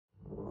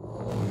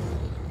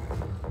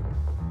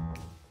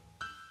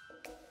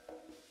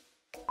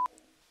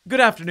Good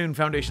afternoon,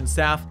 Foundation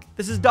staff.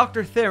 This is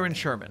Dr.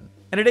 TheeSherm, and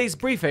today's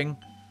briefing,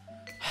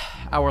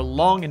 our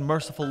long and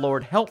merciful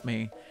Lord help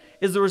me,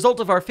 is the result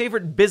of our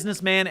favorite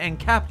businessman and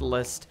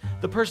capitalist,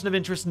 the person of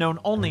interest known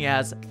only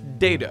as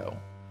dado.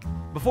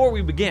 Before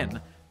we begin,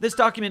 this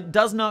document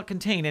does not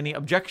contain any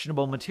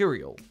objectionable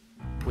material.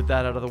 With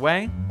that out of the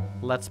way,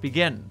 let's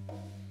begin.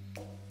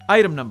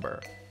 Item number,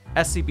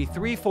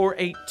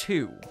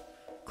 SCP-3482.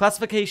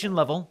 Classification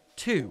level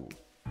 2.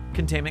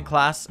 Containment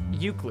class,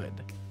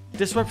 Euclid.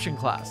 Disruption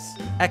class,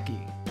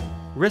 Ecce.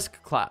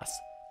 Risk class,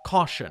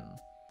 Caution.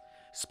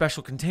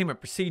 Special containment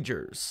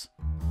procedures.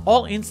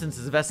 All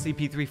instances of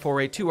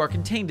SCP-3482 are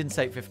contained in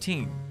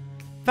Site-15.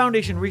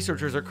 Foundation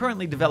researchers are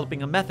currently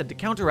developing a method to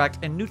counteract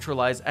and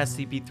neutralize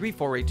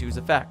SCP-3482's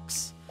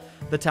effects.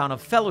 The town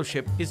of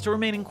Fellowship is to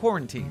remain in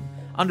quarantine,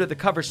 under the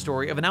cover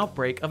story of an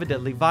outbreak of a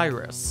deadly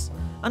virus,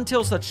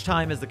 until such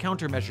time as the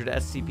countermeasure to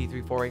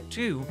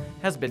SCP-3482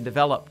 has been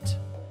developed.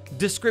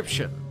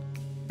 Description: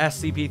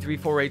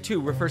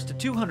 SCP-3482 refers to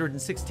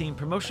 216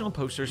 promotional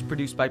posters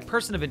produced by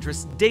person of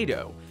interest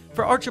dado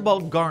for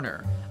Archibald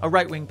Garner, a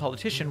right-wing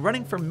politician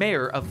running for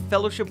mayor of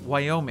Fellowship,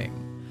 Wyoming.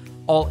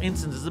 All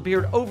instances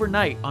appeared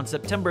overnight on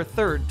September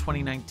 3rd,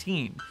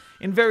 2019,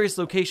 in various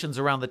locations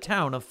around the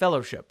town of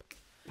Fellowship.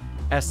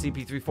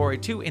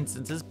 SCP-3482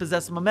 instances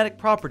possess memetic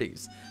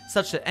properties,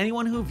 such that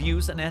anyone who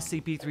views an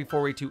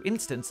SCP-3482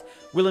 instance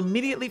will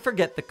immediately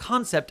forget the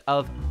concept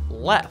of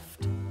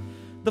left.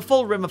 The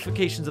full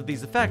ramifications of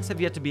these effects have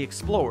yet to be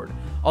explored,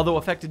 although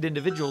affected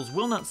individuals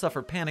will not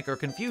suffer panic or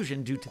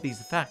confusion due to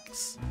these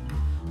effects.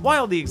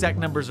 While the exact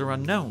numbers are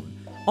unknown,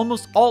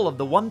 almost all of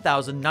the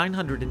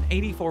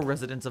 1,984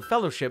 residents of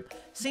Fellowship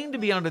seem to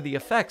be under the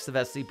effects of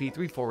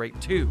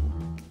SCP-3482.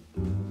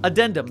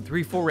 Addendum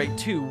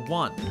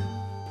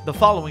 3482-1. The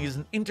following is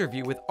an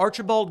interview with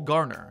Archibald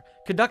Garner,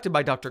 conducted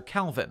by Dr.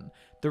 Calvin,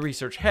 the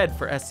research head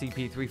for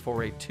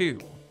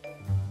SCP-3482.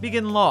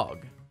 Begin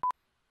log.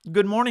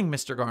 Good morning,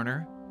 Mr.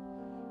 Garner.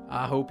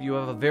 I hope you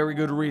have a very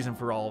good reason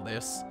for all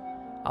this.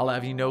 I'll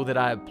have you know that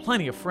I have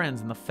plenty of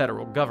friends in the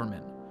federal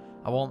government.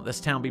 I won't let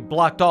this town be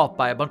blocked off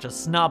by a bunch of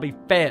snobby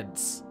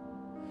feds.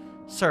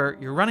 Sir,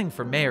 you're running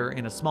for mayor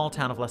in a small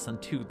town of less than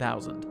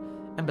 2,000.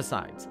 And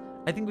besides,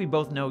 I think we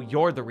both know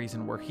you're the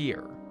reason we're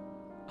here.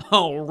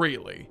 Oh,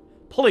 really?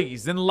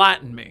 Please,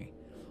 enlighten me.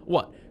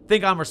 What,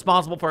 think I'm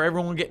responsible for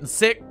everyone getting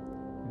sick?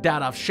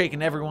 Doubt I've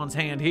shaken everyone's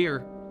hand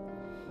here.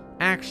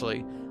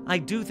 Actually, I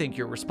do think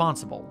you're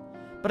responsible,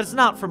 but it's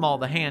not from all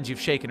the hands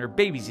you've shaken or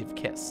babies you've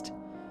kissed.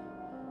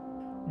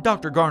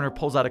 Dr. Garner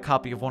pulls out a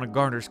copy of one of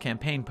Garner's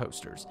campaign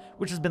posters,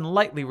 which has been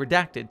lightly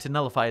redacted to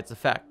nullify its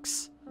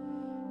effects.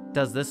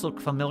 Does this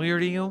look familiar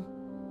to you?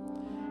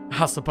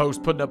 I suppose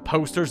putting up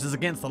posters is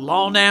against the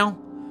law now?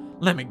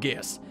 Let me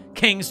guess,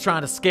 King's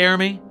trying to scare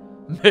me?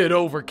 Bit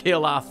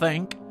overkill, I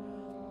think.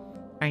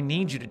 I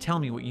need you to tell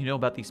me what you know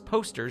about these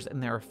posters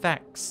and their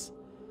effects.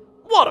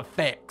 What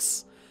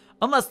effects?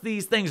 Unless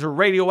these things are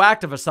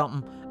radioactive or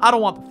something, I don't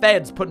want the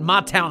feds putting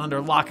my town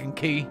under lock and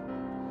key.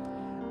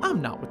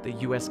 I'm not with the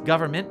US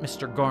government,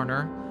 Mr.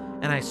 Garner,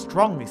 and I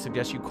strongly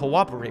suggest you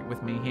cooperate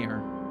with me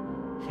here.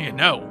 You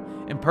know,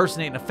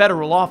 impersonating a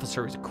federal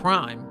officer is a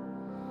crime.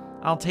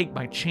 I'll take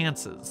my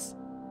chances.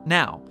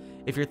 Now,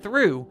 if you're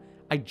through,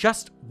 I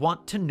just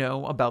want to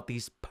know about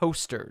these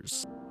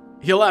posters.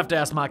 You'll have to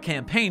ask my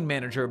campaign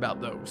manager about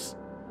those.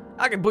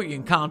 I can put you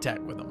in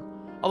contact with him,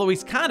 although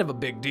he's kind of a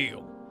big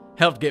deal.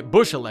 Helped get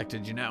Bush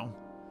elected, you know.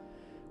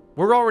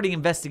 We're already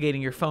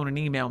investigating your phone and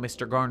email,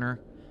 Mr.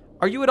 Garner.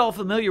 Are you at all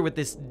familiar with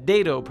this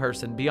dado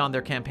person beyond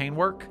their campaign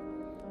work?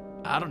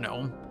 I don't know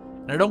him,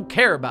 and I don't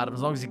care about him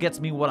as long as he gets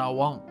me what I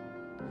want.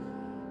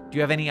 Do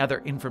you have any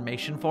other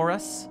information for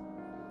us?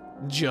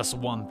 Just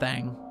one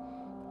thing.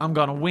 I'm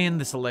gonna win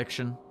this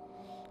election.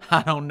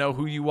 I don't know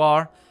who you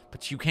are,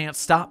 but you can't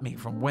stop me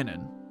from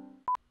winning.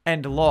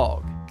 End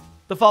log.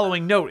 The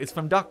following note is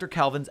from Dr.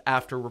 Calvin's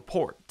after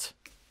report.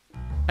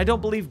 I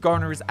don't believe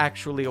Garner is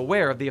actually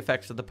aware of the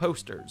effects of the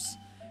posters.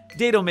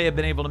 Dado may have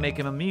been able to make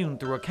him immune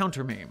through a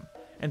counter meme,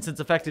 and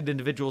since affected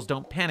individuals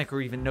don't panic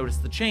or even notice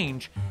the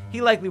change, he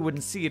likely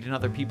wouldn't see it in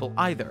other people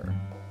either.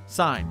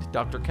 Signed,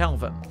 Dr.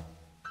 Calvin.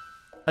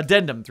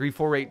 Addendum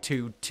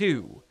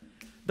 3482-2.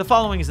 The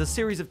following is a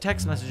series of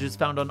text messages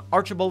found on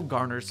Archibald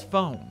Garner's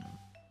phone.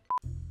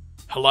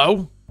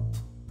 Hello?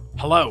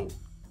 Hello?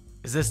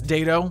 Is this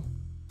dado?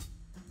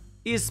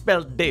 He is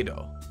spelled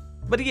dado.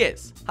 But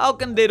yes, how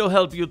can dado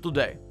help you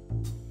today?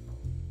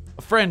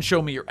 A friend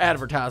showed me your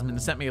advertisement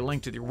and sent me a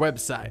link to your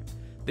website,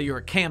 that you're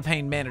a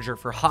campaign manager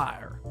for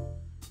hire.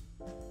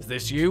 Is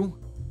this you?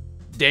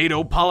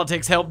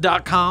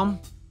 DadoPoliticsHelp.com?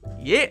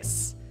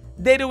 Yes,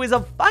 dado is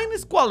a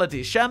finest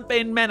quality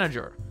champagne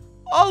manager,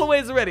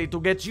 always ready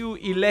to get you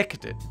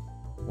elected.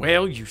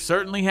 Well, you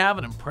certainly have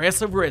an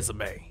impressive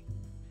resume.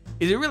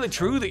 Is it really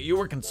true that you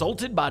were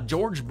consulted by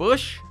George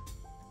Bush?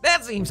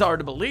 That seems hard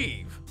to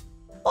believe.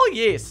 Oh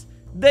yes,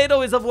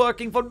 dado is of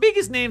working for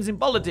biggest names in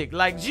politics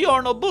like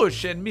Giorno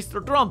Bush and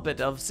Mr.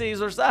 Trumpet of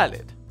Caesar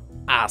Salad.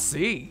 I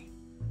see.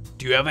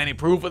 Do you have any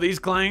proof of these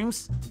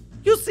claims?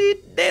 You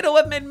see, Dado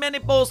have made many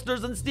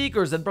posters and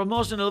stickers and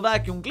promotional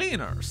vacuum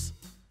cleaners.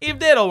 If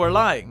Dado were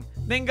lying,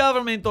 then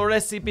government or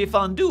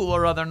SCP-3282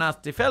 or other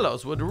nasty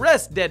fellows would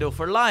arrest Dado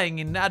for lying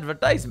in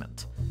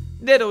advertisement.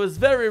 Dado is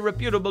very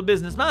reputable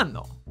businessman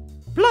though.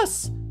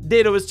 Plus,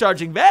 Dado is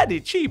charging very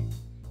cheap.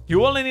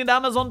 You only need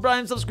Amazon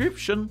Prime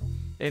subscription,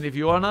 and if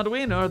you are not a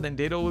winner, then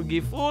Dado will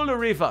give full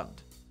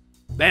refund.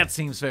 That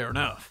seems fair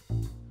enough.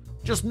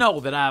 Just know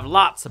that I have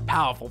lots of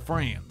powerful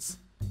friends.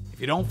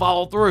 If you don't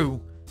follow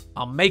through,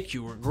 I'll make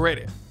you regret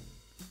it.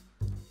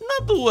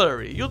 Not to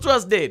worry, you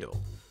trust Dado.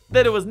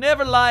 Dado was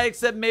never lie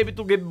except maybe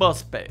to get bus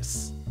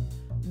space.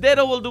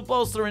 Dado will do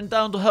poster in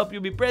town to help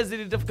you be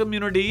president of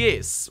community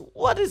yes.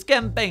 What is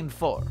campaign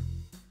for?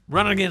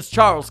 Running against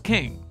Charles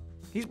King.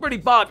 He's pretty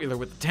popular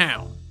with the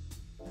town.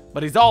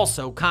 But he's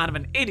also kind of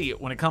an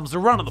idiot when it comes to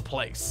running the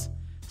place.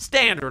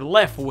 Standard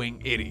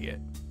left-wing idiot.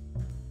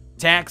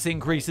 Tax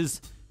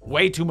increases,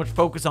 way too much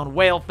focus on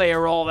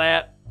welfare, all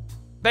that.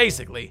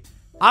 Basically,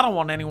 I don't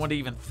want anyone to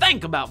even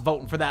think about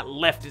voting for that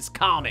leftist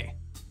commie.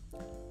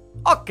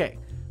 Okay,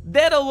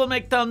 Dado will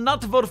make town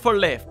not to vote for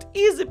left.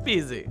 Easy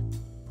peasy.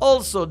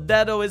 Also,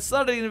 Dado is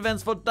starting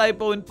events for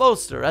typo in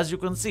poster. As you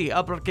can see,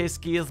 uppercase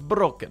key is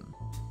broken.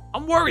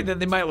 I'm worried that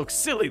they might look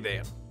silly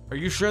then. Are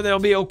you sure they'll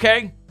be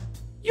okay?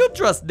 You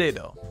trust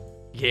Dado.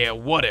 Yeah,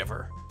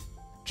 whatever.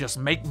 Just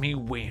make me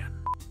win.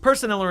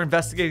 Personnel are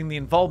investigating the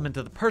involvement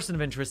of the person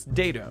of interest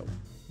Dado.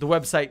 The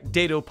website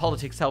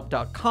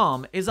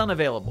dadopoliticshelp.com is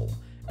unavailable,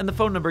 and the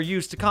phone number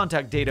used to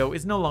contact Dado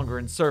is no longer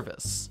in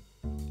service.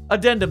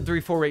 Addendum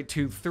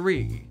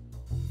 34823.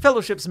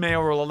 Fellowship's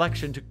mayoral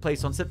election took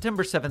place on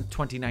September 7,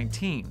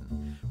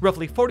 2019.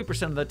 Roughly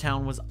 40% of the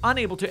town was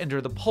unable to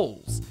enter the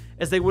polls,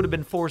 as they would have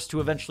been forced to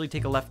eventually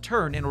take a left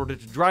turn in order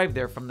to drive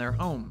there from their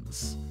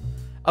homes.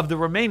 Of the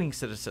remaining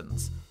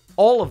citizens,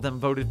 all of them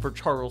voted for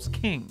Charles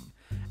King,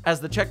 as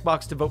the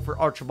checkbox to vote for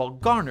Archibald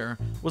Garner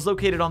was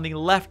located on the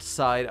left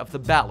side of the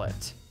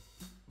ballot.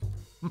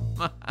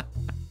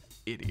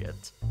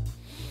 Idiot.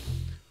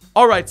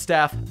 Alright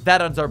staff,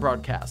 that ends our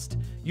broadcast.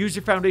 Use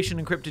your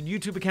Foundation encrypted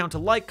YouTube account to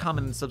like,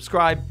 comment, and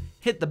subscribe,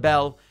 hit the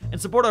bell, and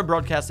support our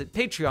broadcast at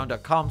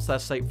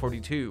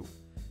patreon.com/site42.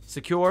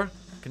 Secure,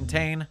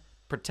 contain,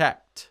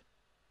 protect.